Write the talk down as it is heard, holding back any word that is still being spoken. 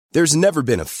There's never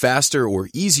been a faster or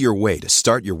easier way to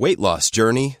start your weight loss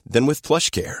journey than with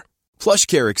PlushCare.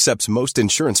 PlushCare accepts most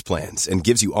insurance plans and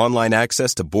gives you online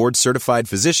access to board-certified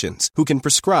physicians who can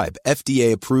prescribe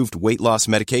FDA-approved weight loss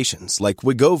medications like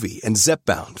Wegovy and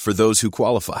Zepbound for those who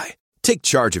qualify. Take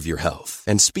charge of your health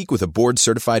and speak with a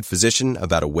board-certified physician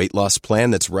about a weight loss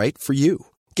plan that's right for you.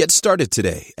 Get started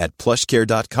today at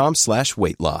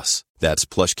plushcare.com/weight-loss. That's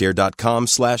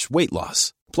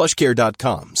plushcare.com/weight-loss.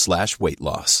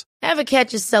 plushcare.com/weight-loss. Ever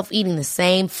catch yourself eating the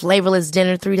same flavorless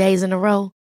dinner 3 days in a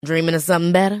row? Dreaming of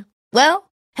something better? Well,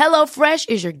 HelloFresh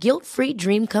is your guilt-free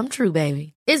dream come true,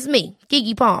 baby. It's me,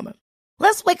 Keke Palmer.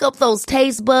 Let's wake up those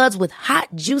taste buds with hot,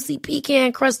 juicy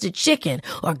pecan-crusted chicken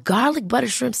or garlic butter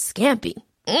shrimp scampi.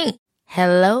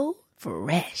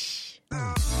 HelloFresh.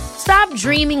 Stop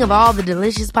dreaming of all the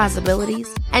delicious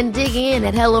possibilities and dig in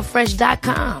at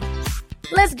HelloFresh.com.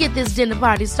 Let's get this dinner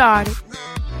party started.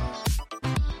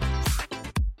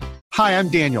 Hi, I'm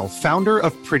Daniel, founder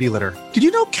of Pretty Litter. Did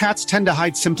you know cats tend to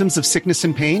hide symptoms of sickness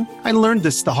and pain? I learned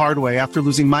this the hard way after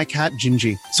losing my cat,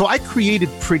 Gingy. So I created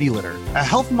Pretty Litter, a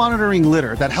health monitoring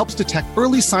litter that helps detect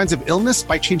early signs of illness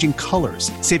by changing colors,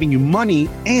 saving you money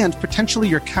and potentially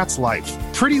your cat's life.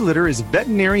 Pretty Litter is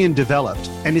veterinarian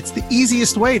developed, and it's the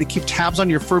easiest way to keep tabs on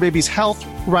your fur baby's health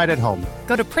right at home.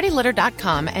 Go to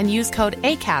prettylitter.com and use code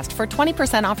ACAST for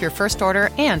 20% off your first order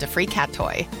and a free cat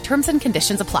toy. Terms and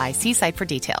conditions apply. See site for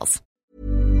details.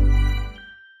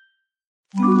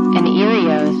 An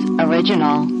Erios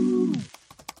original.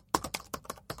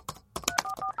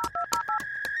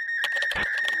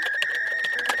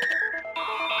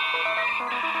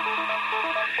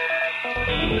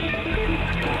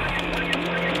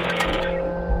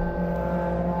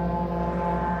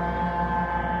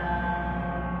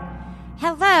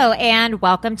 Hello and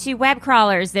welcome to Web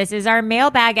Crawlers. This is our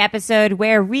mailbag episode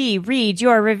where we read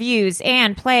your reviews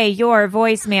and play your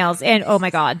voicemails. And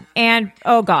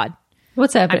oh God.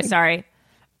 What's happening? I'm sorry.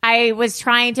 I was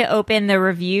trying to open the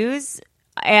reviews,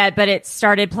 but it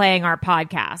started playing our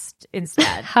podcast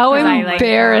instead. How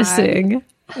embarrassing.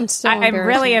 I'm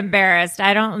really embarrassed.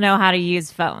 I don't know how to use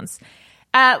phones.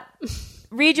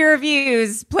 Read your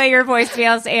reviews, play your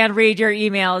voicemails, and read your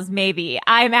emails, maybe.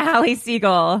 I'm Allie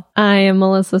Siegel. I am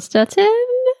Melissa Stettin.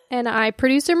 And I,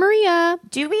 producer Maria.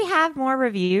 Do we have more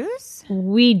reviews?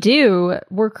 We do.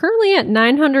 We're currently at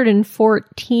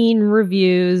 914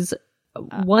 reviews.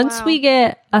 Once we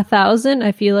get 1,000,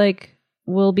 I feel like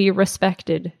we'll be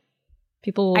respected.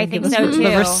 People will give us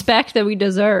the respect that we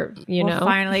deserve, we'll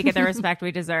finally get the respect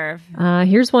we deserve.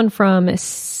 Here's one from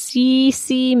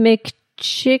CC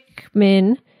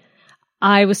McChickman.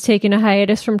 I was taking a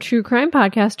hiatus from true crime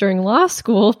podcast during law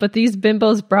school, but these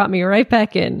bimbos brought me right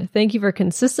back in. Thank you for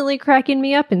consistently cracking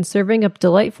me up and serving up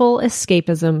delightful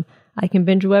escapism. I can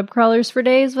binge web crawlers for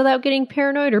days without getting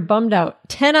paranoid or bummed out.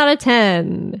 10 out of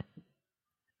 10.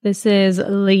 This is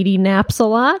Lady Naps a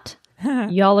Lot.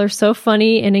 Y'all are so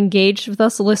funny and engaged with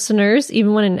us listeners.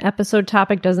 Even when an episode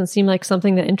topic doesn't seem like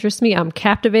something that interests me, I'm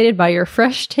captivated by your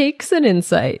fresh takes and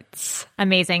insights.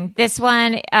 Amazing. This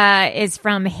one is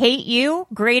from Hate You,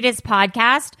 greatest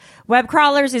podcast. Web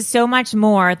Crawlers is so much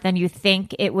more than you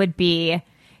think it would be.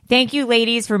 Thank you,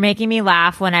 ladies, for making me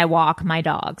laugh when I walk my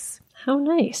dogs. How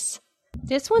nice.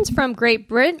 This one's from Great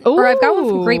Britain, or I've got one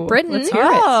from Great Britain. Let's hear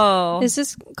it. This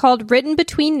is called Written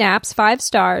Between Naps, 5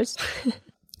 stars.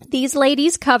 These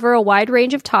ladies cover a wide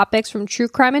range of topics from true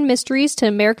crime and mysteries to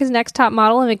America's Next Top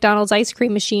Model and McDonald's ice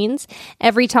cream machines.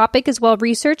 Every topic is well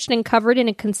researched and covered in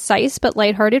a concise but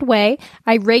lighthearted way.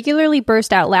 I regularly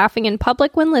burst out laughing in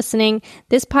public when listening.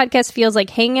 This podcast feels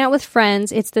like hanging out with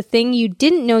friends. It's the thing you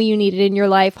didn't know you needed in your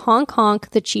life. Honk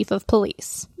honk, the chief of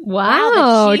police.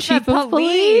 Wow, the chief of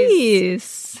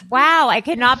police. Wow, I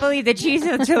cannot believe the chief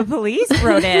of police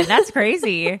wrote in. That's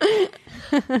crazy.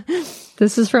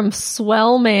 This is from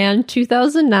Swellman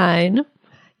 2009.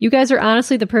 You guys are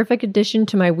honestly the perfect addition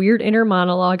to my weird inner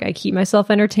monologue I keep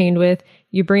myself entertained with.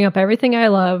 You bring up everything I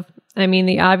love. I mean,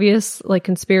 the obvious, like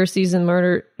conspiracies and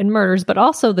murders, but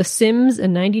also The Sims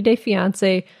and 90 Day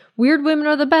Fiancé. Weird women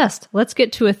are the best. Let's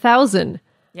get to 1,000.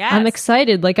 Yes. I'm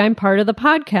excited, like I'm part of the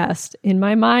podcast. In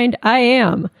my mind, I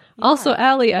am. Yeah. Also,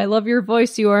 Allie, I love your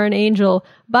voice. You are an angel.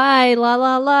 Bye, la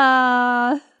la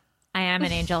la. I am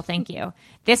an angel. Thank you.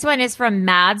 This one is from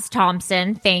Mads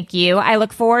Thompson. Thank you. I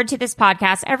look forward to this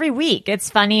podcast every week. It's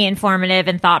funny, informative,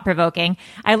 and thought-provoking.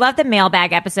 I love the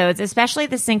mailbag episodes, especially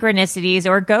the synchronicities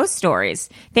or ghost stories.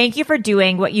 Thank you for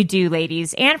doing what you do,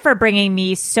 ladies, and for bringing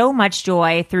me so much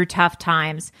joy through tough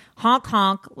times. Honk,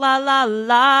 honk, la, la,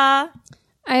 la.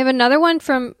 I have another one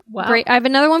from Great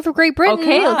Britain.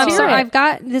 Okay, let's hear it. I've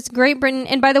got this Great Britain,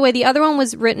 and by the way, the other one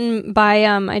was written by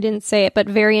I didn't say it, but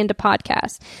Very Into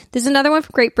Podcasts. There's another one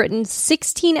from Great Britain,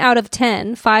 16 out of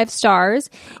 10, 5 stars.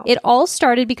 Wow. It all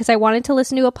started because I wanted to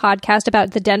listen to a podcast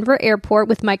about the Denver airport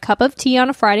with my cup of tea on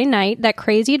a Friday night. That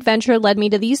crazy adventure led me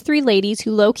to these 3 ladies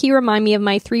who low-key remind me of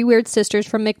my 3 weird sisters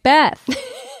from Macbeth.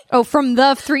 Oh, from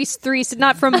the three,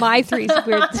 not from my 3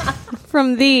 weird,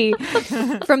 from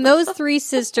those 3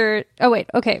 sisters. Oh, wait,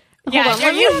 okay. Hold on.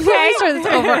 Let me start this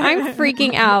over. I'm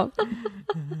freaking out.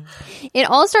 It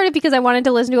all started because I wanted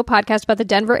to listen to a podcast about the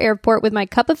Denver airport with my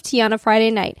cup of tea on a Friday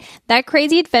night. That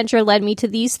crazy adventure led me to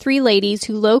these 3 ladies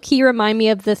who low-key remind me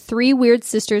of the 3 weird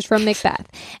sisters from Macbeth.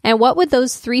 And what would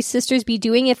those 3 sisters be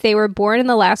doing if they were born in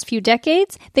the last few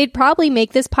decades? They'd probably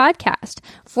make this podcast.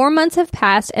 4 months have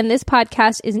passed, and this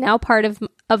podcast is now part of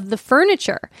the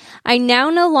furniture. I now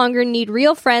no longer need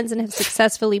real friends and have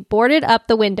successfully boarded up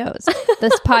the windows.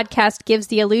 This podcast gives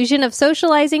the illusion of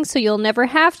socializing, so you'll never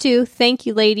have to. Thank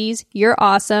you, ladies. You're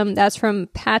awesome. That's from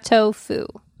Pato Fu.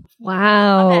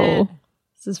 Wow.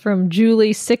 This is from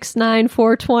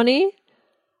Julie69420.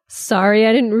 Sorry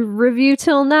I didn't review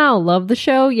till now. Love the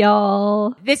show,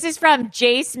 y'all. This is from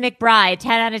Jace McBride,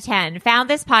 10 out of 10. Found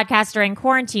this podcast during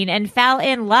quarantine and fell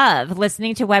in love.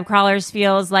 Listening to web crawlers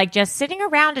feels like just sitting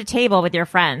around a table with your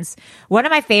friends. One of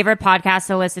my favorite podcasts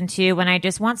to listen to when I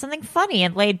just want something funny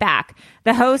and laid back.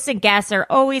 The hosts and guests are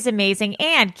always amazing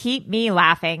and keep me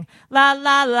laughing. La,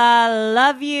 la, la,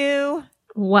 love you.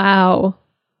 Wow.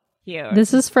 Cute.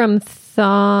 This is from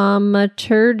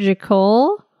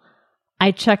Thaumaturgical. I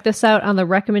checked this out on the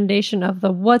recommendation of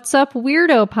the What's Up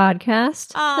Weirdo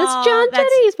podcast. That's John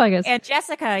Jetty's podcast. And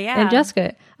Jessica, yeah. And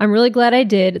Jessica. I'm really glad I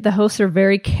did. The hosts are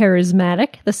very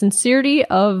charismatic. The sincerity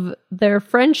of their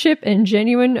friendship and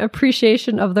genuine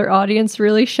appreciation of their audience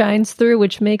really shines through,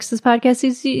 which makes this podcast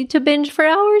easy to binge for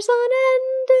hours on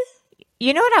end.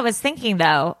 You know what I was thinking,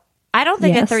 though? I don't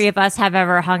think the 3 of us have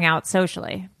ever hung out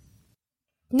socially.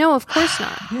 No, of course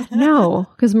not. No,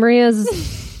 because Maria's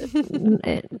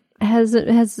has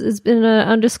been an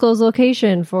undisclosed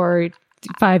location for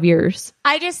 5 years.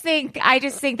 I just think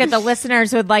that the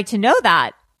listeners would like to know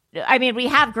that. I mean, we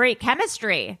have great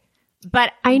chemistry,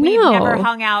 but we've never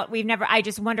hung out. I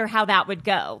just wonder how that would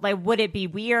go. Like, would it be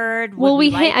weird?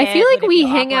 I feel like we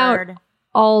hang out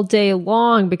all day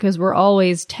long because we're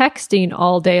always texting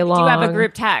all day long. Do you have a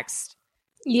group text?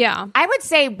 Yeah. I would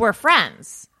say we're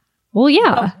friends. Well,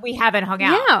 yeah. But we haven't hung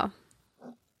out. Yeah.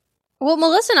 Well,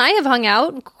 Melissa and I have hung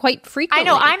out quite frequently. I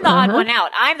know I'm the odd one out.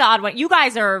 I'm the odd one. You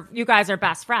guys are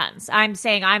best friends. I'm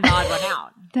saying I'm the odd one out.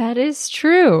 That is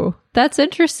true. That's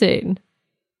interesting.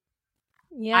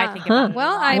 Yeah. I think about it.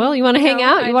 Well, you want to hang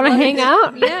out? You want to hang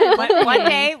out? Yeah.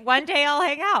 One day I'll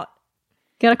hang out.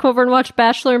 Gotta come over and watch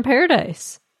Bachelor in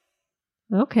Paradise.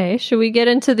 Okay, should we get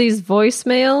into these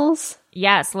voicemails?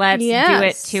 Yes, let's do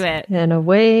it to it. And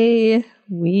away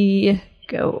we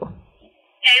go.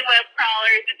 Hey, web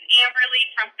crawlers, it's Amberly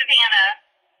from Savannah.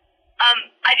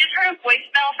 I just heard a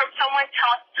voicemail from someone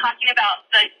talking about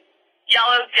the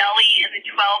Yellow Deli and the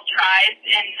 12 tribes,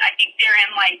 and I think they're in,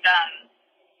 like,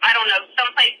 I don't know,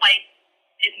 someplace like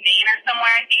in Maine or somewhere,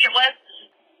 I think it was.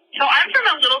 So I'm from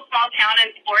a little small town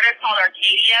in Florida called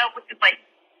Arcadia, which is, like,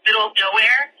 middle of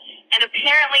nowhere. And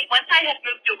apparently, once I had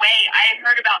moved away, I had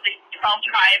heard about the 12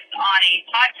 tribes on a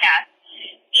podcast.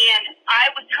 And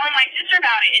I was telling my sister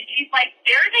about it, and she's like,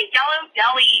 there's a Yellow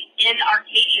Deli in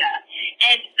Arcadia.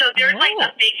 And so there's, like,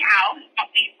 a big house.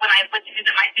 When I went to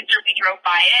visit my sister, we drove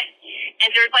by it.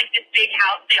 And there's, like, this big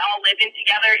house they all live in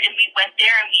together. And we went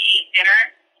there, and we ate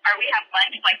dinner, or we had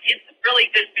lunch. Like, it's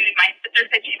really good food. My sister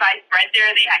said she buys bread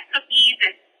there. They had cookies,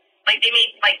 and, like, they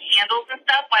made, like, candles and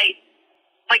stuff. Like,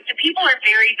 the people are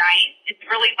very nice. It's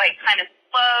really, like, kind of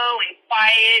slow and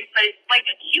quiet. But it's, like,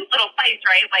 a cute little place,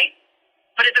 right? Like,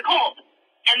 but it's a cold.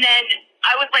 And then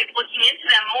I was, like, looking into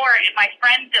them more, and my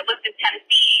friend that lives in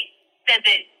Tennessee said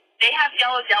that they have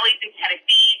Yellow Delis in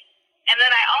Tennessee. And then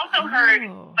I also heard,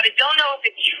 but I don't know if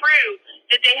it's true,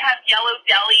 that they have Yellow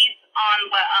Delis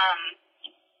on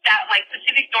that, like,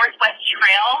 Pacific Northwest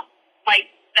Trail,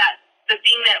 like, the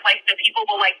thing that, like, the people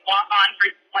will, like, walk on for,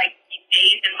 like,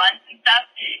 days and months and stuff.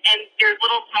 And there's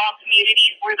little small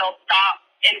communities where they'll stop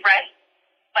and rest,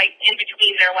 like, in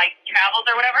between their, like, travels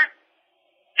or whatever.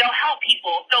 They'll help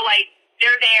people. So, like,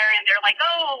 they're there and they're like,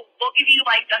 oh, we'll give you,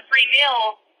 like, a free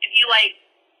meal if you, like,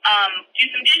 do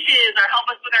some dishes or help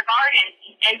us with our garden.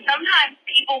 And sometimes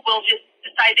people will just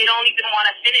decide they don't even want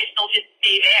to finish. They'll just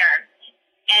stay there.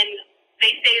 And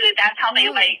they say that that's how they,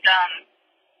 like,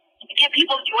 get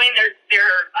people to join their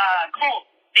cult.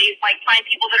 they like find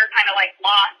people that are kind of like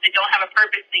lost, that don't have a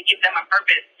purpose, and they give them a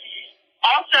purpose.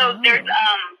 Also, there's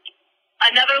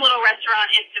another little restaurant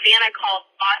in Savannah called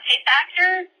Latte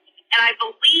Factor, and I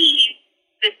believe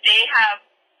that they have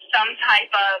some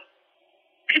type of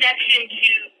connection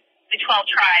to the 12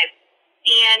 tribes.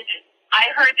 And I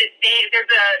heard that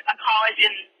there's a college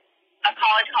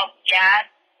called GAD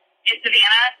in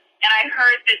Savannah, and I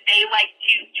heard that they like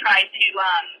to try to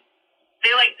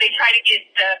they try to get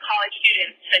the college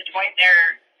students to join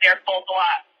their full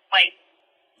block. Like,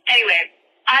 anyway,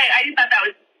 I just thought that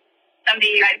was something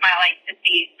you guys might like to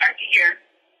see or to hear.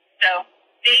 So,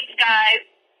 thanks, guys.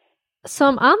 So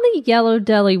I'm on the Yellow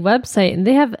Deli website, and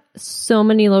they have so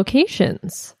many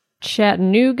locations.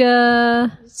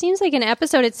 Chattanooga. It seems like an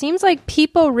episode. It seems like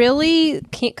people really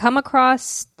can't come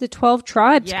across the 12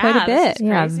 tribes quite a bit.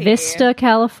 Yeah, Vista,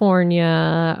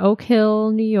 California, Oak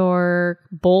Hill, New York,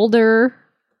 Boulder,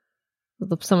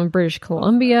 some in British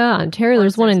Columbia, Ontario.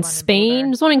 There's one in Spain.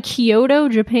 There's one in Kyoto,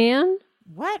 Japan.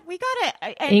 What? We got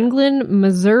it. England,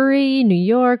 Missouri, New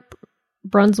York,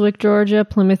 Brunswick, Georgia,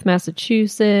 Plymouth,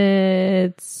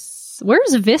 Massachusetts.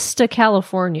 Where's Vista,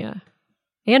 California?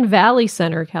 And Valley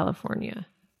Center, California.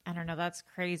 I don't know. That's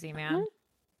crazy, man.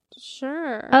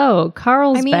 Sure. Oh,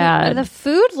 Carlsbad. The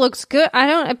food looks good.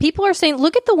 People are saying,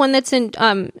 look at the one that's in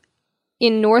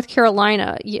North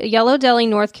Carolina, Yellow Deli,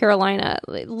 North Carolina.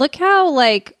 Look how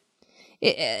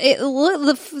it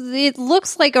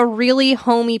looks like a really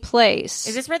homey place.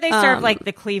 Is this where they serve like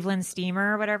the Cleveland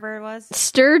Steamer or whatever it was?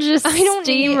 Sturgis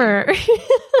Steamer.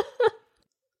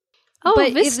 Oh,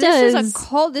 but Vista this is a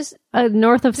cult.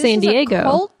 north of San Diego. Is a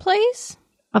cult place?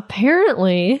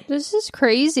 Apparently. This is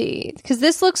crazy because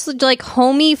this looks like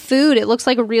homey food. It looks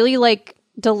like a really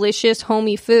delicious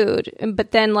homey food.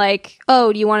 But then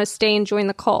do you want to stay and join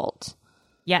the cult?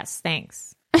 Yes,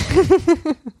 thanks.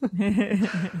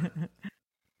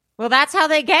 Well, that's how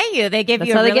they get you. They give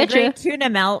you a really great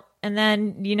tuna melt, and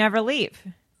then you never leave.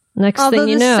 Next Although thing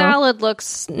you know, the salad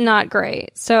looks not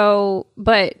great. So,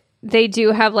 but they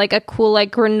do have a cool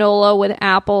granola with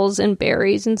apples and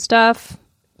berries and stuff.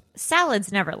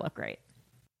 Salads never look great.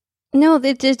 No,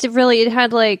 it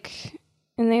had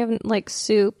and they have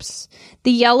soups.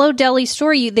 The Yellow Deli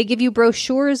store, they give you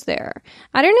brochures there.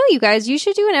 I don't know, you guys. You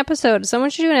should do an episode. Someone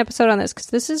should do an episode on this because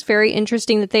this is very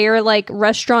interesting. That they are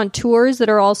restaurateurs that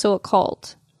are also a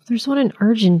cult. There's one in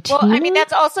Argentina. Well, I mean,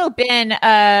 that's also been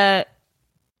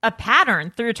a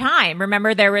pattern through time.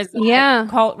 Remember, there was a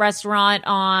cult restaurant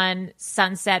on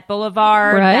Sunset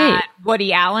Boulevard that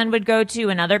Woody Allen would go to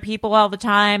and other people all the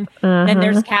time. Then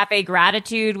there's Cafe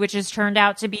Gratitude, which has turned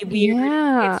out to be weird.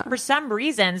 Yeah. It's for some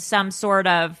reason some sort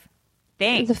of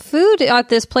thing. The food at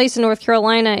this place in North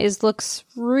Carolina looks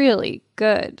really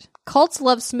good. Cults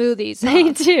love smoothies.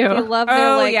 They do. They love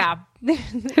their yeah.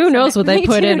 Who knows what they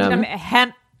put in them? Some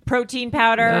hemp protein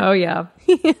powder. Oh, yeah.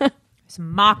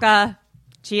 Some maca.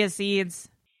 Chia seeds.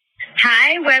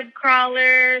 Hi, web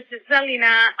crawlers. This is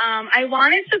Alina. I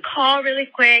wanted to call really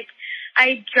quick.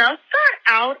 I just got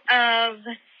out of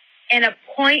an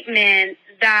appointment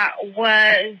that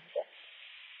was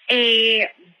a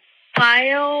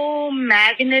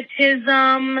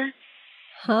biomagnetism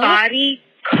body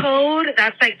code.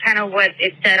 That's kind of what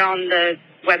it said on the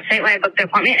website when I booked the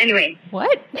appointment. Anyway.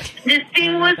 What? This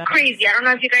thing was crazy. I don't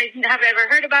know if you guys have ever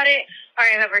heard about it or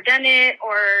have ever done it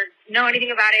or know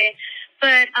anything about it.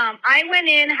 But I went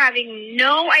in having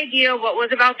no idea what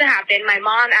was about to happen. My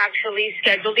mom actually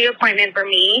scheduled the appointment for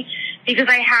me because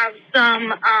I have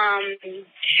some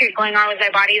shit going on with my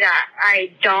body that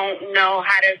I don't know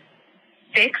how to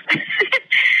fix.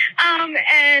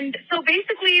 And so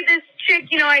basically this chick,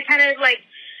 I kind of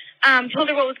told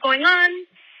her what was going on.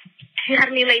 She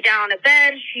had me lay down on a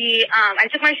bed. I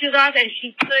took my shoes off and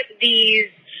she put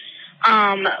these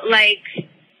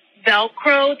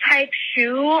Velcro type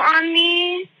shoe on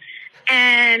me,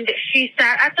 and she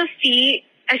sat at the feet.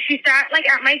 She sat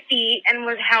at my feet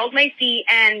and held my feet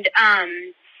and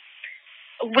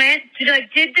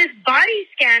did this body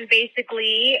scan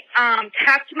basically.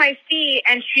 Tapped my feet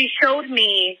and she showed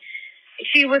me.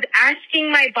 She was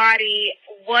asking my body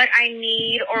what I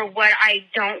need or what I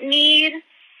don't need.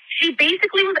 She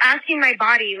basically was asking my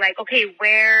body okay,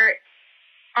 where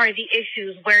are the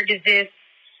issues? Where does this,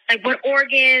 what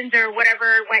organs or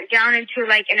whatever went down into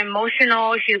an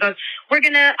emotional? She goes, we're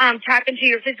going to tap into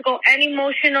your physical and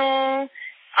emotional,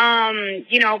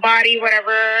 body,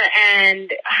 whatever.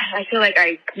 And I feel like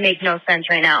I make no sense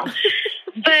right now.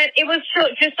 But it was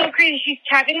just so crazy. She's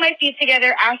tapping my feet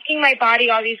together, asking my body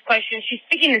all these questions. She's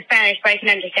speaking in Spanish, but I can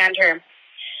understand her.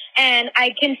 And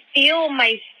I can feel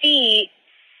my feet,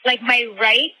 my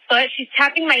right foot. She's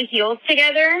tapping my heels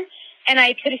together. and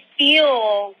I could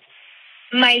feel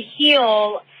my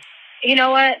heel. You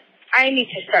know what? I need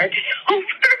to start this over.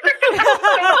 I'm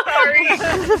so sorry.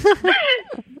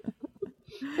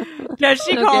 Does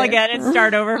she call again and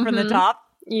start over from the top?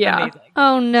 Yeah. Amazing.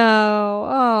 Oh, no.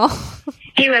 Oh.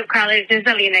 Hey, web crawlers, this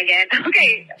is Alina again.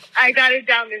 Okay, I got it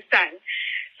down this time.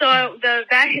 So the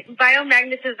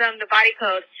biomagnetism, the body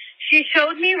code, she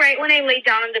showed me right when I laid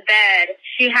down on the bed.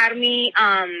 She had me,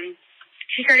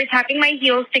 she started tapping my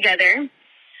heels together,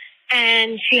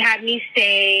 and she had me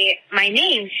say my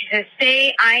name. She says,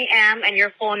 say I am and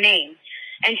your full name.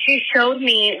 And she showed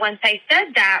me when I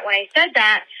said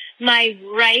that, my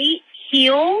right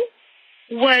heel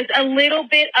was a little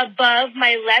bit above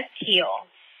my left heel.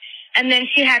 And then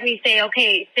she had me say,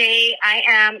 okay, say I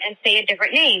am and say a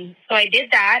different name. So I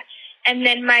did that. And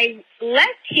then my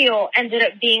left heel ended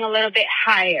up being a little bit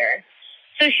higher.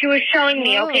 So she was showing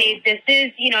me, okay, this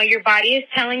is, your body is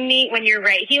telling me when your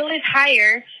right heel is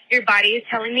higher, your body is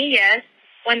telling me yes.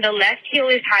 When the left heel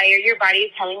is higher, your body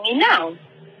is telling me no.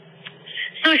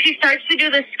 So she starts to do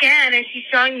the scan, and she's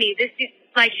showing me this is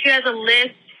like she has a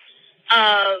list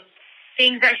of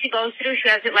things that she goes through. She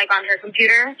has it like on her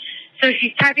computer. So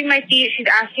she's tapping my feet. She's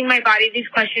asking my body these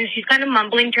questions. She's kind of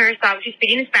mumbling to herself. She's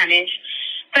speaking in Spanish,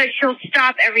 but she'll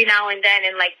stop every now and then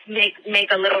and like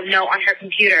make a little note on her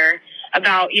computer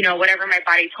about, whatever my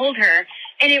body told her.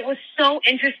 And it was so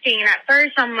interesting. And at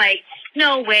first I'm like,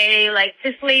 no way. Like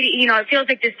this lady, it feels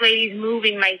like this lady's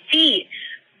moving my feet.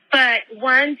 But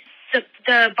once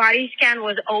the body scan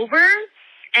was over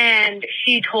and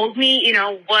she told me,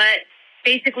 what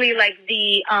basically like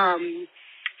the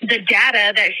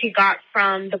data that she got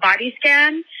from the body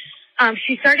scan,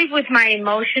 she started with my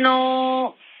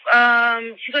emotional,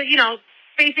 she goes,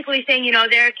 basically saying,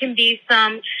 there can be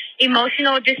some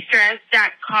emotional distress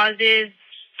that causes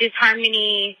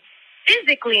disharmony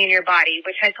physically in your body,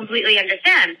 which I completely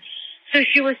understand. So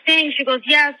she was saying, she goes,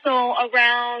 yeah, so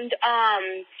around,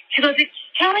 she goes, it's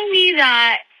telling me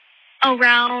that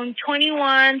around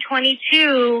 21,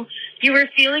 22, you were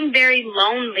feeling very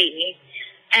lonely.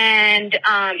 And,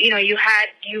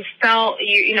 you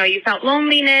felt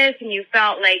loneliness, and you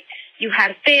felt like you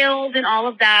had failed and all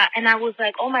of that. And I was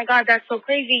like, oh my God, that's so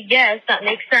crazy. Yes, that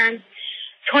makes sense.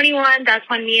 21, that's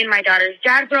when me and my daughter's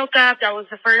dad broke up. That was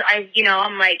the first,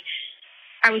 I'm like,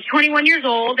 I was 21 years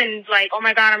old and like, oh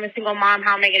my God, I'm a single mom.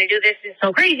 How am I going to do this? It's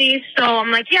so crazy. So I'm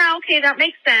like, yeah, okay, that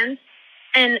makes sense.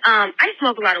 And, I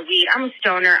smoke a lot of weed. I'm a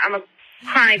stoner. I'm a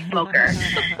chronic smoker.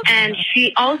 And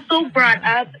she also brought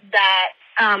up that,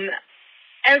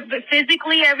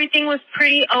 physically everything was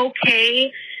pretty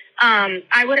okay.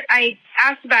 I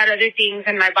asked about other things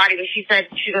in my body, but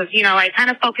she goes, I kind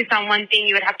of focused on one thing.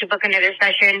 You would have to book another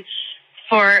session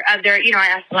for other, I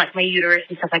asked about my uterus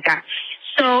and stuff like that.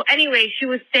 So anyway, she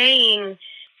was saying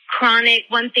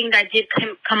one thing that did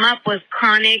come up was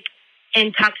chronic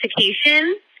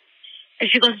intoxication. And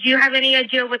she goes, do you have any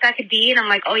idea what that could be? And I'm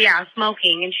like, oh yeah,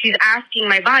 smoking. And she's asking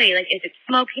my body, like, is it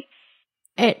smoking?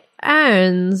 It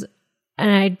ends,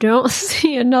 and I don't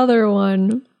see another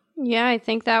one. Yeah, I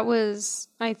think that was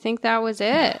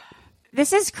it.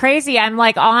 This is crazy. I'm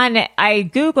like I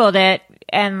Googled it,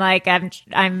 and like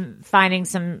I'm finding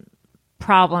some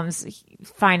problems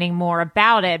finding more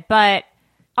about it, but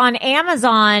on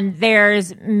Amazon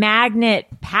there's magnet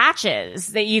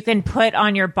patches that you can put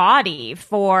on your body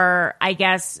for, I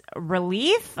guess,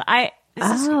 relief. I've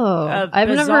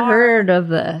never heard of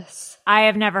this. I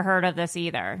have never heard of this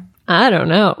either. I don't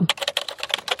know.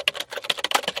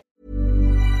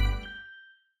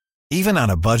 Even on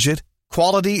a budget,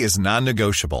 quality is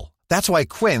non-negotiable. That's why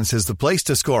Quince is the place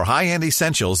to score high-end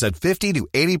essentials at 50 to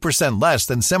 80% less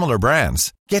than similar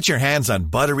brands. Get your hands on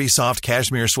buttery soft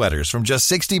cashmere sweaters from just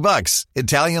 $60,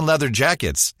 Italian leather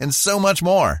jackets, and so much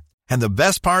more. And the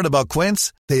best part about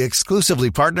Quince, they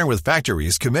exclusively partner with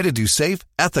factories committed to safe,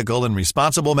 ethical, and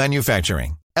responsible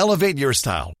manufacturing. Elevate your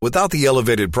style without the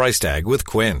elevated price tag with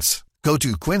Quince. Go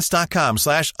to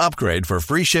quince.com/upgrade for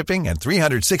free shipping and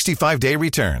 365-day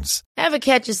returns. Ever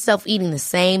catch yourself eating the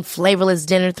same flavorless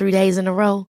dinner 3 days in a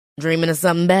row? Dreaming of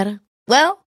something better?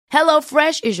 Well,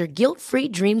 HelloFresh is your guilt-free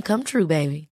dream come true,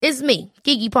 baby. It's me,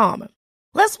 Keke Palmer.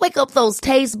 Let's wake up those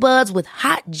taste buds with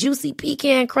hot, juicy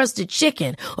pecan-crusted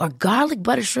chicken or garlic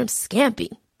butter shrimp scampi.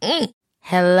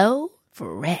 Hello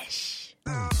Fresh.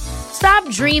 Stop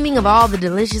dreaming of all the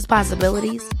delicious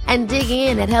possibilities and dig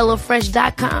in at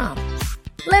HelloFresh.com.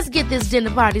 Let's get this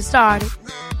dinner party started.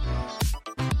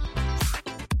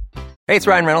 Hey, it's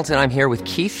Ryan Reynolds, and I'm here with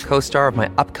Keith, co-star of my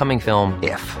upcoming film,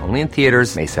 If, only in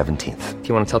theaters May 17th. Do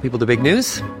you want to tell people the big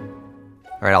news?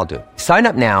 All right, I'll do it. Sign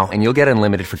up now and you'll get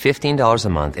unlimited for $15 a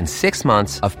month and 6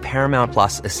 months of Paramount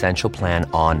Plus Essential Plan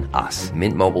on us.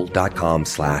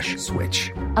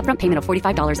 MintMobile.com/switch. Upfront payment of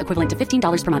 $45 equivalent to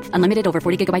 $15 per month. Unlimited over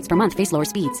 40 gigabytes per month. Face lower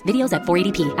speeds. Videos at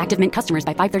 480p. Active Mint customers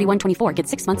by 531.24 get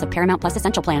 6 months of Paramount Plus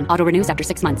Essential Plan. Auto renews after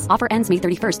 6 months. Offer ends May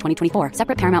 31st, 2024.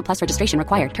 Separate Paramount Plus registration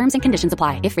required. Terms and conditions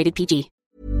apply if rated PG.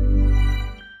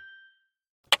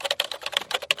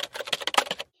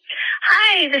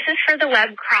 Hi, this is for the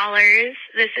web crawlers.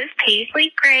 This is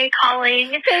Paisley Gray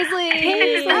calling. Paisley! I think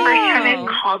this is the first time I've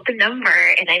called the number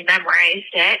and I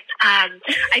memorized it. I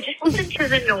just listened to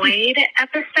the Noid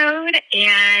episode,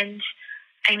 and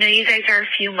I know you guys are a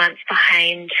few months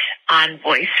behind on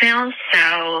voicemails,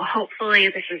 so hopefully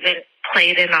this isn't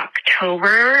played in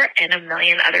October and a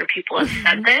million other people have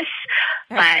said this.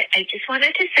 But I just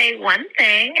wanted to say one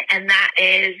thing, and that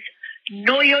is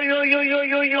no yo yo yo yo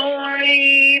yo yo.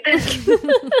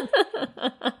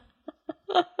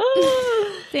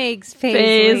 Thanks,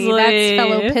 Paisley. That's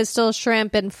fellow Pistol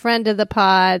Shrimp and friend of the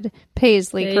pod,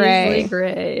 Paisley Gray. Paisley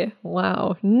Gray.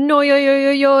 Wow. No yo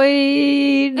yo yo yo.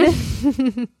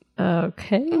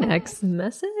 Okay, next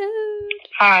message.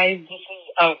 Hi, this is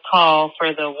a call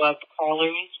for the web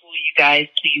crawlers. Will you guys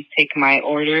please take my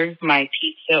order, my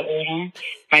pizza order?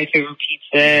 My favorite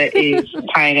pizza is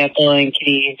pineapple and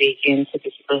Canadian bacon, so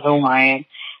this is for Hawaiian,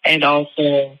 and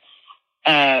also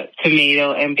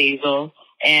tomato and basil.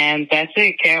 And that's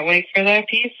it. Can't wait for that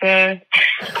pizza.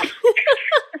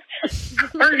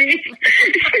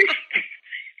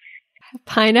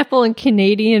 Pineapple and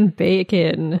Canadian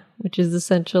bacon, which is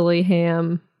essentially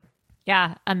ham.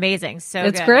 Yeah, amazing. So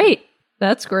it's good. Great.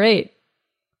 That's great.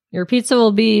 Your pizza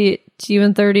will be to you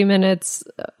in 30 minutes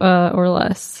or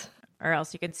less. Or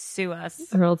else you can sue us.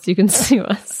 This message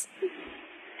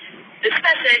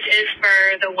is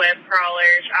for the web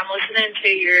crawlers. I'm listening to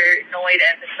your Noid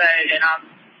episode, and I'm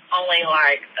only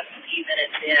like a few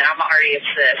minutes in. I'm already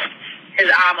obsessed,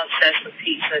 because I'm obsessed with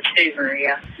pizza too,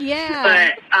 Maria. Yeah.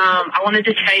 But I wanted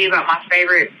to tell you about my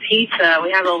favorite pizza.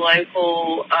 We have a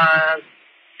local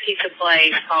pizza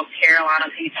place called Carolina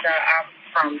Pizza. I'm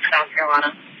from South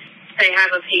Carolina. They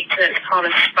have a pizza. It's called a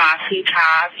spicy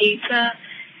Thai pizza.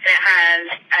 And it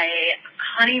has a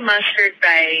honey mustard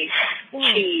base,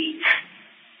 cheese,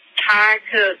 Thai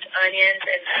cooked onions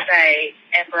and steak,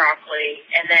 and broccoli.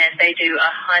 And then they do a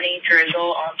honey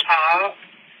drizzle on top.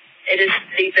 It is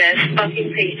the best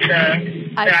fucking pizza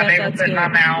that I've ever put in my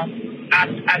mouth.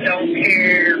 I don't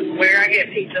care where I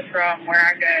get pizza from, where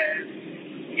I go.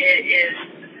 It is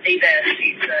the best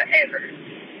pizza ever.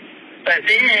 But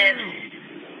then,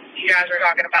 you guys were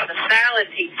talking about the salad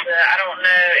pizza. I don't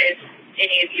know if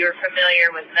any of you are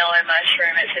familiar with Mellow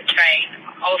Mushroom. It's a chain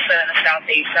also in the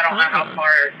Southeast. I don't know how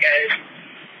far it goes.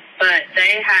 But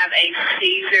they have a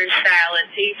Caesar salad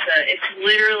pizza. It's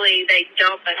literally, they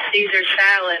dump a Caesar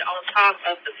salad on top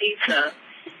of the pizza.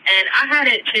 And I had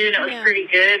it too, and it was pretty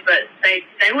good, but they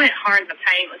went hard in the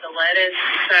paint with the lettuce,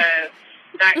 so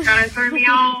that kind of threw me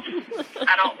off.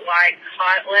 I don't like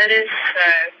hot lettuce, so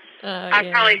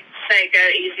I'd probably say go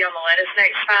easy on the lettuce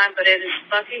next time, but it is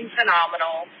fucking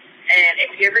phenomenal. And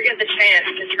if you ever get the chance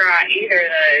to try either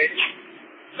of those,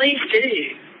 please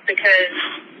do, because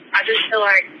I just feel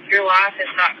like your life is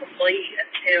not complete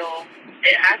until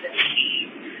it happens to you.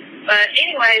 But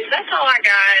anyways, that's all I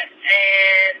got.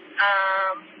 And,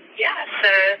 so,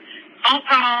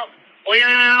 honk,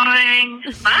 boing,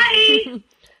 bye.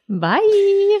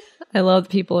 Bye. I love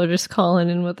that people are just calling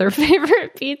in with their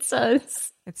favorite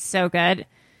pizzas. It's so good.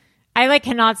 I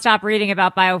cannot stop reading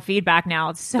about biofeedback now.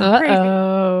 It's so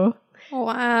crazy.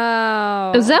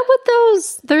 Wow. Is that what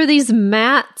they're these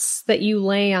mats that you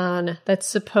lay on that's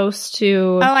supposed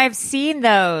to... Oh, I've seen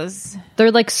those.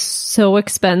 They're so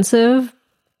expensive.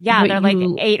 Yeah, they're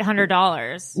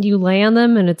 $800. You lay on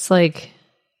them and it's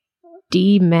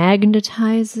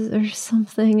demagnetizes or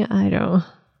something. I don't...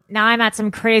 Now I'm at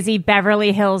some crazy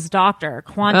Beverly Hills doctor.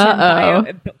 Quantum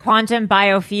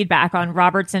biofeedback on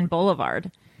Robertson Boulevard.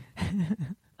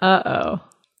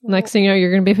 Next thing you know,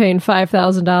 you're going to be paying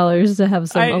 $5,000 to have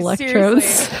some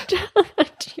electrodes to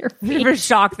your feet. For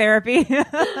shock therapy.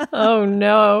 Oh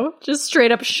no. Just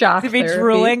straight up shock therapy. To be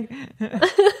drooling.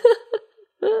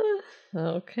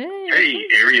 Okay. Hey,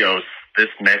 Arios. This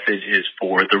message is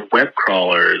for the web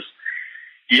crawlers.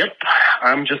 Yep,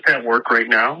 I'm just at work right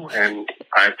now, and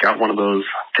I've got one of those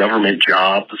government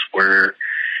jobs where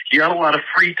you got a lot of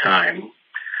free time.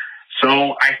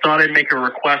 So I thought I'd make a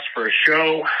request for a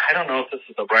show. I don't know if this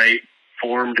is the right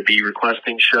form to be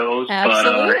requesting shows,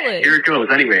 but here it goes.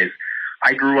 Anyways,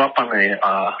 I grew up on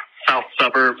a south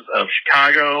suburbs of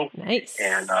Chicago. Nice.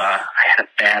 And I had a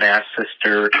badass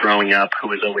sister growing up who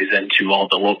was always into all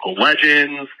the local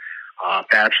legends.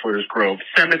 Bachelor's Grove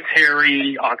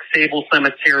Cemetery, Aux Sable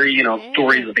Cemetery,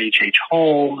 stories of H.H.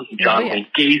 Holmes, John Wayne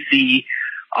Gacy.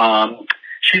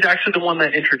 She's actually the one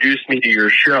that introduced me to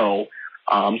your show.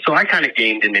 So I kind of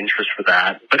gained an interest for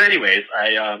that. But anyways,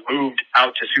 I moved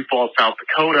out to Sioux Falls, South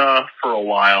Dakota for a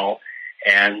while,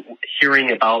 and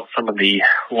hearing about some of the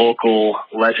local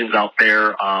legends out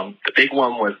there. The big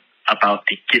one was about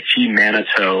the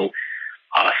Gitche-Manitou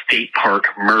State Park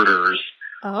murders.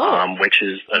 Which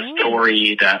is a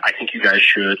story that I think you guys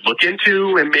should look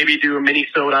into and maybe do a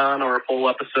mini-sode on or a full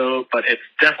episode, but it's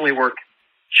definitely worth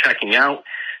checking out.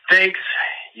 Thanks.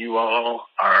 You all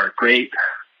are great.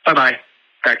 Bye-bye.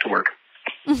 Back to work.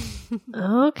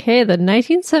 Okay, the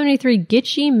 1973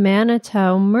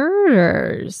 Gitche-Manitou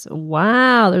murders.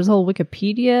 Wow, there's a whole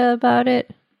Wikipedia about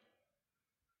it.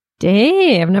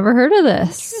 Dang, I've never heard of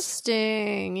this.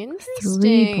 Interesting.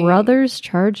 3 brothers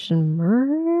charged in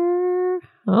murder.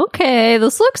 Okay,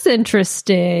 this looks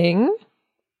interesting.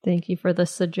 Thank you for the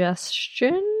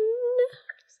suggestion.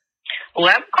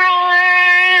 Web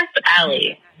crawlers,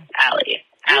 Allie,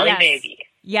 Yes. baby.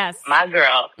 Yes. My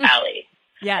girl, Allie.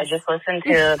 Yes. I just listened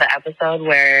to the episode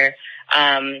where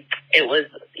it was,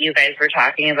 you guys were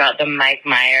talking about the Mike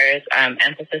Myers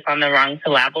emphasis on the wrong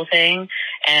syllable thing,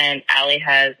 and Allie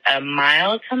has a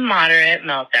mild to moderate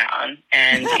meltdown,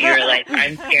 and you're like,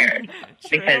 I'm scared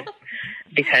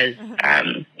because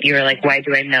you were like, why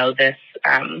do I know this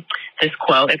this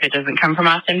quote if it doesn't come from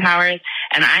Austin Powers?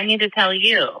 And I need to tell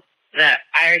you that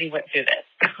I already went through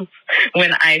this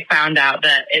when I found out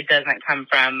that it doesn't come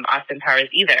from Austin Powers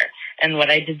either. And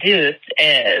what I deduced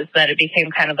is that it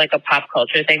became kind of like a pop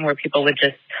culture thing where people would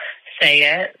just say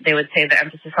it. They would say the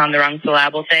emphasis on the wrong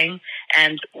syllable thing.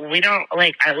 And we don't,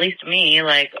 like, at least me,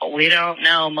 like, we don't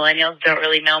know, millennials don't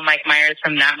really know Mike Myers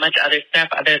from that much other stuff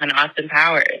other than Austin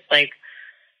Powers. Like,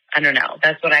 I don't know.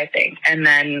 That's what I think. And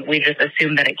then we just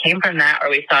assumed that it came from that, or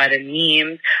we saw it in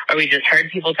memes, or we just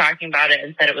heard people talking about it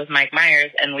and said it was Mike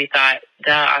Myers, and we thought,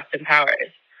 duh, Austin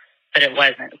Powers. But it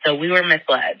wasn't. So we were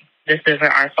misled. This isn't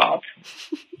our fault.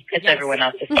 It's everyone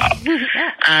else's fault.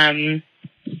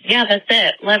 Yeah, that's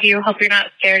it. Love you. Hope you're not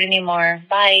scared anymore.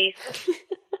 Bye.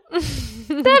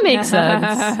 That makes sense.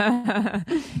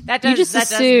 That You just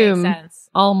assume make sense.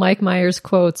 all Mike Myers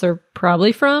quotes are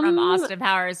probably from Austin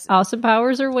Powers. Austin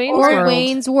Powers or Wayne's Or World.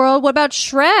 Wayne's World. What about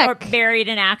Shrek? Or Buried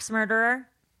an Axe Murderer.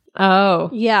 Oh,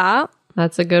 Yeah.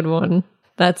 that's a good one.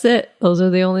 That's it. Those are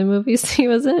the only movies he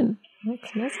was in.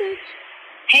 Next message.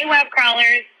 Hey, web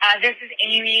crawlers. This is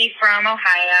Amy from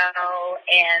Ohio,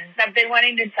 and I've been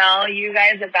wanting to tell you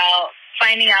guys about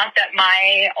finding out that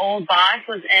my old boss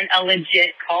was in a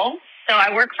legit cult. So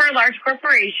I work for a large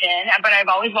corporation, but I've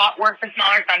always worked for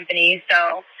smaller companies.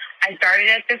 So I started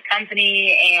at this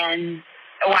company and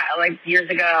a while, like years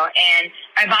ago, and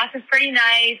my boss is pretty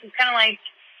nice. It's kind of like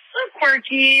a little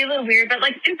quirky, a little weird, but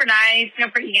like super nice,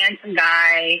 pretty handsome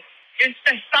guy. There's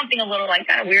something a little like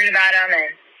kind of weird about him.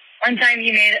 And one time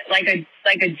he made like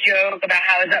a joke about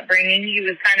how his upbringing, he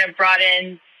was kind of brought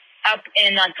up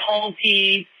in a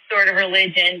culty sort of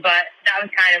religion, but that was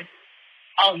kind of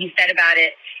all he said about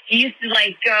it. He used to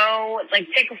take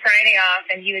a Friday off,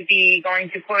 and he would be going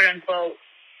to quote unquote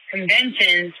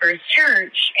conventions for his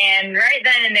church. And right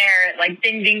then and there, like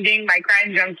ding, ding, ding, my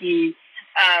crime junkie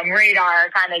radar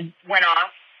kind of went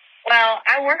off. Well,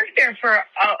 I worked there for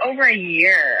over a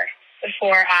year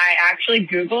before I actually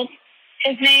Googled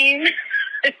his name.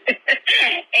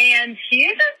 And he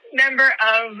is a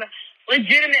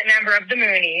legitimate member of the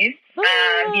Moonies,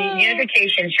 the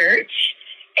Unification Church.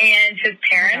 And his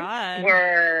parents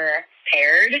were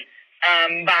paired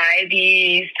by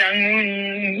the Sun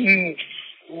Moon,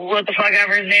 what the fuck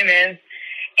ever his name is,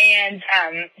 and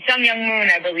Sun Young Moon,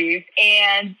 I believe.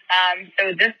 And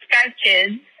so this guy's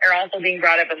kids are also being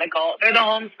brought up in the cult. They're the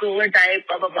homeschooler type,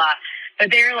 blah, blah, blah. But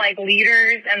they're like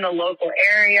leaders in the local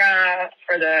area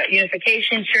for the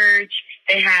Unification Church.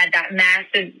 They had that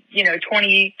massive,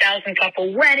 20,000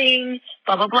 couple wedding,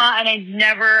 blah, blah, blah. And I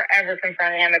never, ever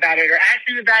confronted him about it or asked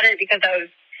him about it because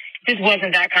this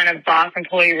wasn't that kind of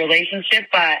boss-employee relationship.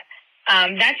 But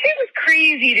that shit was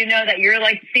crazy to know that your,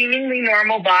 like, seemingly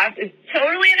normal boss is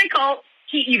totally in a cult.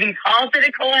 He even calls it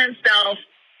a cult himself.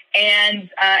 And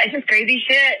it's just crazy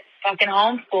shit. Fucking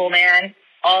homeschool, man.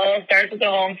 All starts with the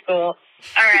homeschool.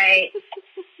 All right.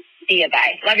 See ya.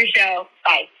 Bye. Love your show.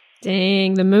 Bye.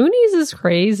 Dang, the Moonies is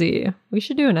crazy. We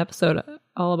should do an episode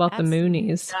all about the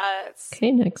Moonies.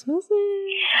 Okay, next message.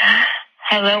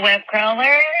 Hello, web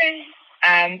crawlers.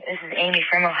 This is Amy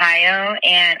from Ohio,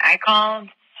 and I called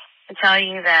to tell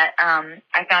you that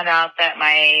I found out that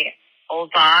my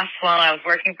old boss, while I was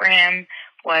working for him,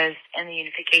 was in the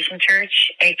Unification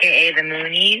Church, a.k.a. the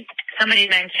Moonies. Somebody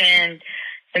mentioned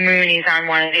the Moonies on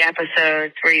one of the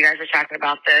episodes where you guys were talking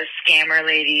about the scammer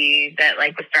lady that,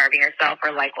 like, was starving herself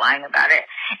or, like, lying about it.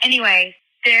 Anyway,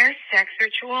 their sex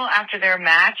ritual after they're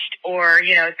matched or,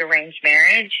 you know, it's arranged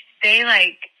marriage, they,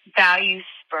 like, value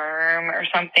sperm or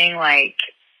something. Like,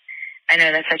 I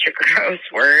know that's such a gross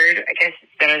word. I guess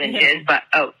it's better than jizz, but,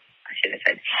 I should have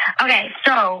said. Okay,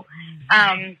 so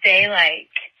they, like,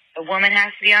 the woman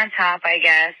has to be on top, I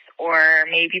guess, or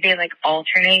maybe they, like,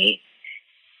 alternate.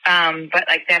 But,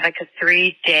 like, they have, like, a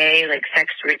 3-day, like,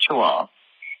 sex ritual.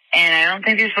 And I don't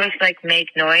think they're supposed to, like, make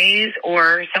noise,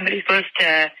 or somebody's supposed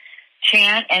to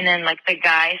chant, and then, like, the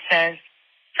guy says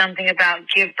something about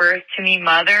give birth to me,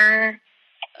 mother,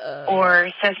 or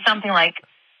says something, like,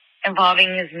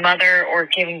 involving his mother or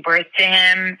giving birth to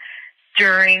him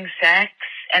during sex,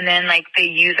 and then, like, they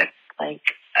use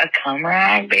a cum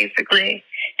rag, basically,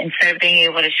 instead of being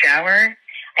able to shower.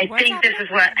 I think this is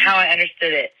how I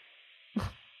understood it.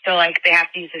 So, like, they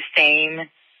have to use the same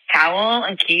towel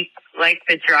and keep, like,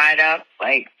 the dried up,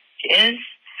 like, jizz.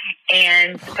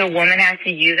 And the woman has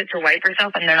to use it to wipe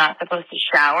herself, and they're not supposed to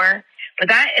shower. But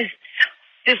that is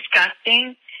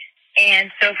disgusting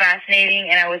and so fascinating,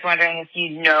 and I was wondering if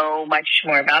you know much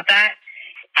more about that.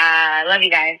 Love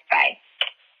you guys. Bye.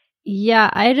 Yeah,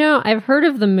 I've heard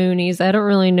of the Moonies. I don't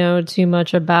really know too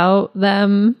much about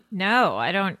them. No,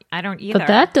 I don't either. But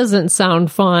that doesn't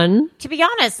sound fun. To be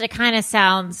honest, it kind of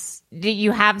sounds that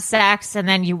you have sex and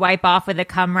then you wipe off with a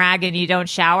cum rag and you don't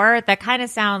shower. That kind of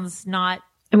sounds not.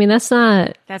 I mean, that's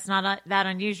not that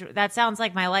unusual. That sounds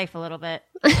like my life a little bit.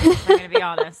 I'm going to be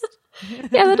honest. Yeah,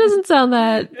 that doesn't sound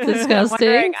that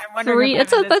disgusting. I'm wondering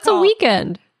that's a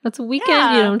weekend. That's a weekend.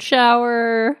 Yeah. You don't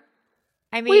shower.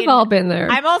 I mean, we've all been there.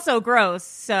 I'm also gross,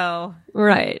 so.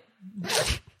 Right.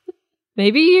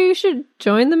 Maybe you should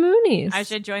join the Moonies. I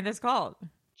should join this cult.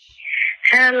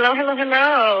 Hello, hello,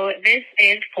 hello. This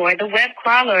is for the web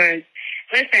crawlers.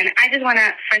 Listen, I just want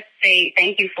to first say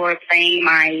thank you for playing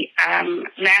my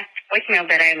last voicemail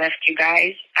that I left you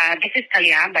guys. This is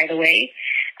Talia, by the way.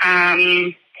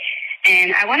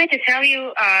 And I wanted to tell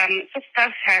you some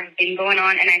stuff has been going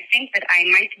on, and I think that I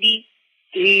might be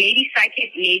maybe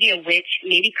psychic, maybe a witch,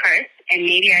 maybe cursed, and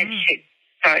maybe I should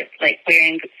start, like,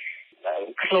 wearing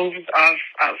clothes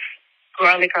of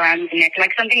garlic around the neck.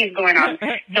 Like, something is going on.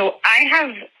 So I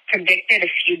have predicted a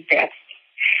few deaths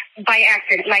by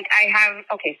accident. Like,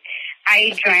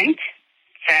 I dreamt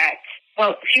that,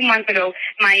 well, a few months ago,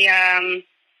 my,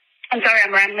 I'm sorry,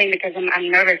 I'm rambling because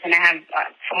I'm nervous and I have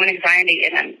phone anxiety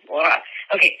and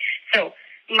okay. So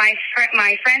my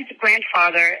friend's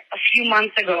grandfather, a few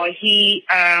months ago, he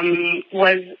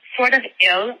was sort of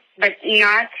ill, but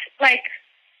not like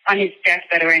on his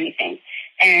deathbed or anything.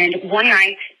 And one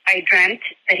night I dreamt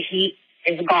that he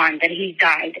is gone, that he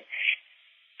died.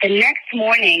 The next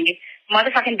morning,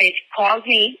 motherfucking bitch called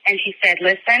me and she said,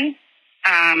 listen,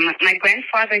 my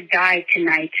grandfather died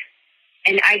tonight.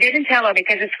 And I didn't tell her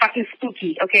because it's fucking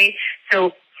spooky, okay?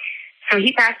 So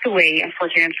he passed away,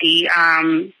 unfortunately.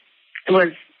 It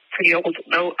was pretty old,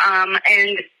 though.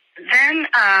 And then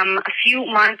a few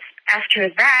months after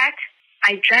that,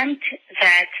 I dreamt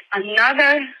that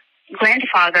another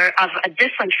grandfather of a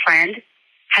different friend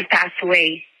had passed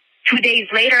away. 2 days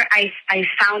later, I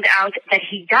found out that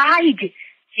he died.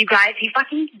 You guys, he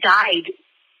fucking died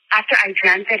after I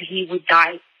dreamt that he would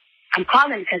die. I'm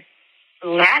calling because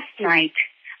last night,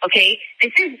 okay,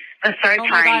 this is the third time. Oh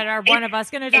my God, are one of us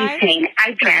going to die? Insane.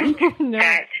 I dreamt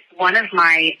that one of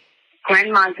my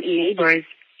grandma's neighbors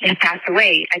had passed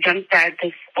away. I dreamt that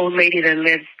this old lady that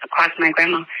lives across my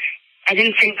grandma. I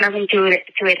didn't think nothing to it,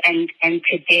 and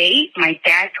today my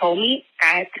dad told me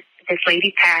that this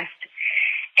lady passed.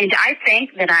 And I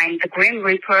think that I'm the Grim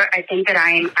Reaper. I think that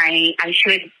I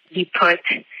should be put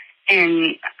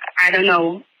in, I don't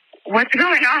know what's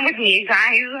going on with me,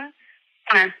 guys.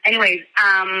 Anyways,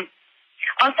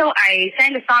 also I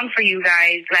sang a song for you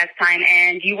guys last time,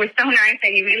 and you were so nice,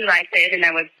 and you really liked it, and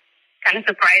I was kind of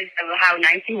surprised of how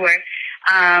nice you were.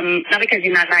 Not because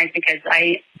you're not nice, because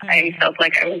I felt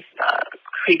like I was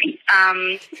creepy.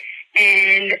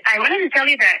 And I wanted to tell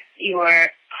you that your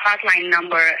hotline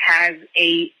number has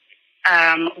a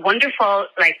wonderful,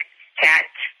 like, stat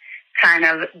kind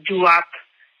of doo-wop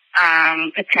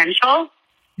potential.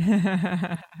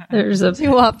 There's a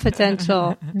doo-wop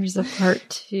potential. There's a part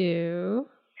 2.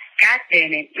 God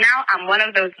damn it. Now I'm one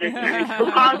of those listeners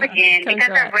who calls again because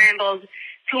I rambled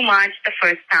too much the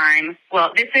first time.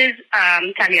 Well, this is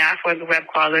Talia for the web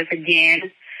callers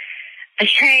again. The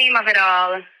shame of it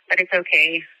all, but it's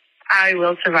okay. I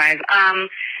will survive. I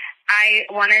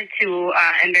wanted to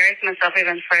embarrass myself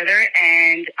even further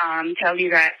and tell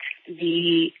you that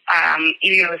the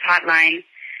Irios hotline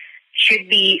should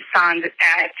be found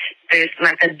at this,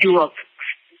 like a doo-wop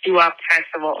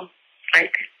festival.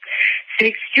 Like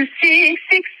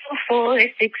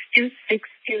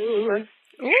 626-604-6262.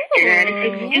 Ooh,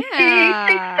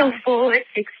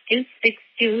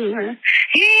 626-604-6262.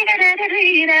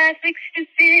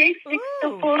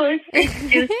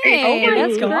 626-604-6262. Hey,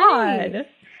 that's God.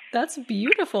 That's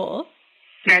beautiful.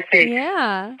 That's it.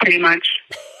 Yeah. Pretty much.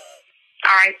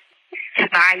 All right.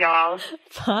 Bye, y'all.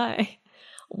 Bye.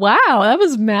 Wow, that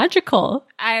was magical.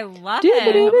 I love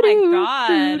it. Oh my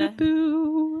God.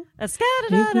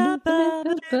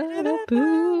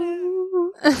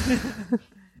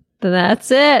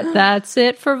 That's it. That's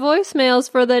it for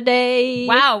voicemails for the day.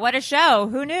 Wow, what a show.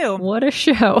 Who knew? What a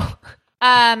show.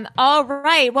 All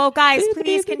right. Well, guys,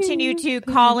 please continue to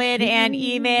call in and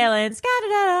email and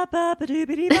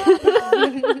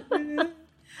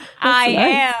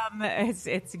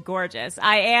it's gorgeous.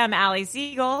 I am Allie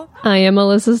Siegel. I am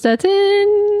Alyssa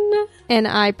Stettin. And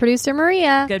I, producer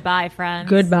Maria. Goodbye, friends.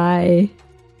 Goodbye.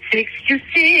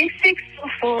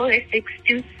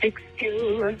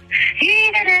 626-604-6262.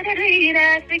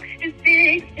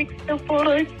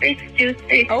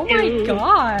 626-604-6262. Oh my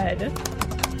God.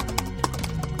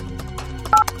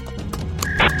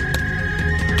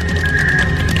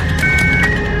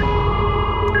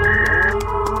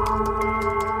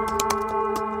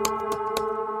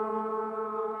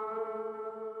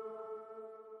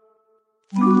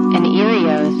 An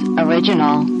Erios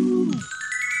original.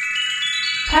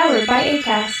 Powered by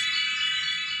Acast.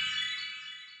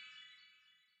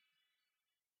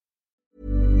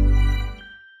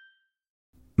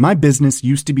 My business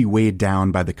used to be weighed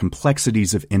down by the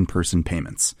complexities of in-person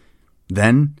payments.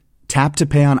 Then, Tap to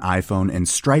Pay on iPhone and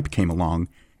Stripe came along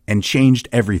and changed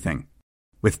everything.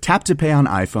 With Tap to Pay on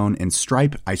iPhone and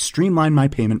Stripe, I streamlined my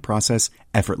payment process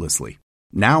effortlessly.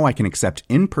 Now I can accept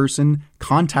in-person,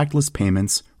 contactless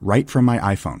payments right from my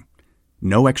iPhone.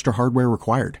 No extra hardware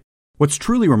required. What's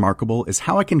truly remarkable is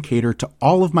how I can cater to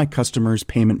all of my customers'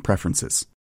 payment preferences.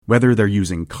 Whether they're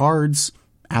using cards,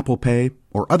 Apple Pay,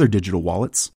 or other digital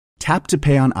wallets, Tap to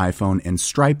Pay on iPhone and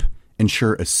Stripe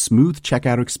ensure a smooth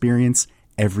checkout experience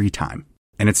every time.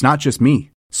 And it's not just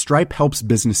me. Stripe helps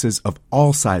businesses of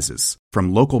all sizes,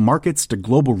 from local markets to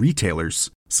global retailers,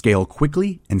 scale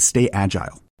quickly and stay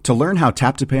agile. To learn how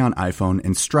Tap to Pay on iPhone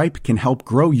and Stripe can help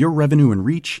grow your revenue and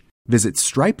reach, visit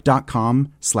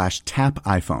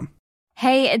stripe.com/tapiphone.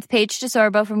 Hey, it's Paige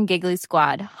DeSorbo from Giggly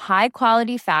Squad. High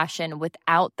quality fashion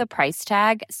without the price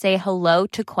tag. Say hello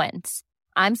to Quince.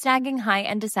 I'm snagging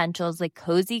high-end essentials like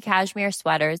cozy cashmere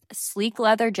sweaters, sleek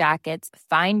leather jackets,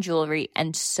 fine jewelry,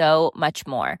 and so much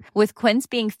more. With Quince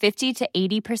being 50 to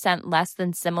 80% less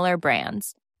than similar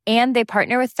brands. And they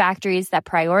partner with factories that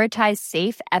prioritize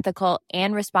safe, ethical,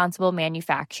 and responsible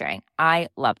manufacturing. I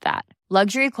love that.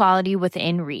 Luxury quality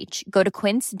within reach. Go to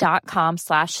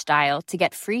quince.com/style to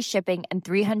get free shipping and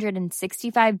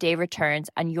 365-day returns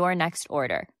on your next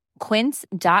order.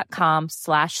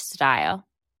 Quince.com/style.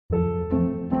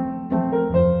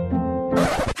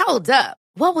 Hold up.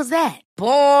 What was that?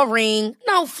 Boring.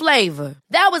 No flavor.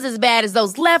 That was as bad as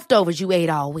those leftovers you ate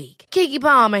all week. Keke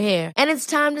Palmer here. And it's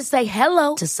time to say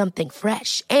hello to something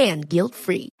fresh and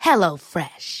guilt-free. Hello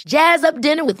Fresh. Jazz up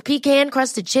dinner with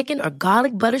pecan-crusted chicken or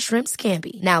garlic butter shrimp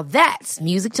scampi. Now that's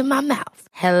music to my mouth.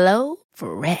 Hello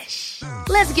Fresh.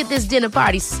 Let's get this dinner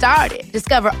party started.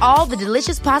 Discover all the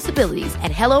delicious possibilities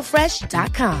at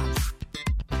HelloFresh.com.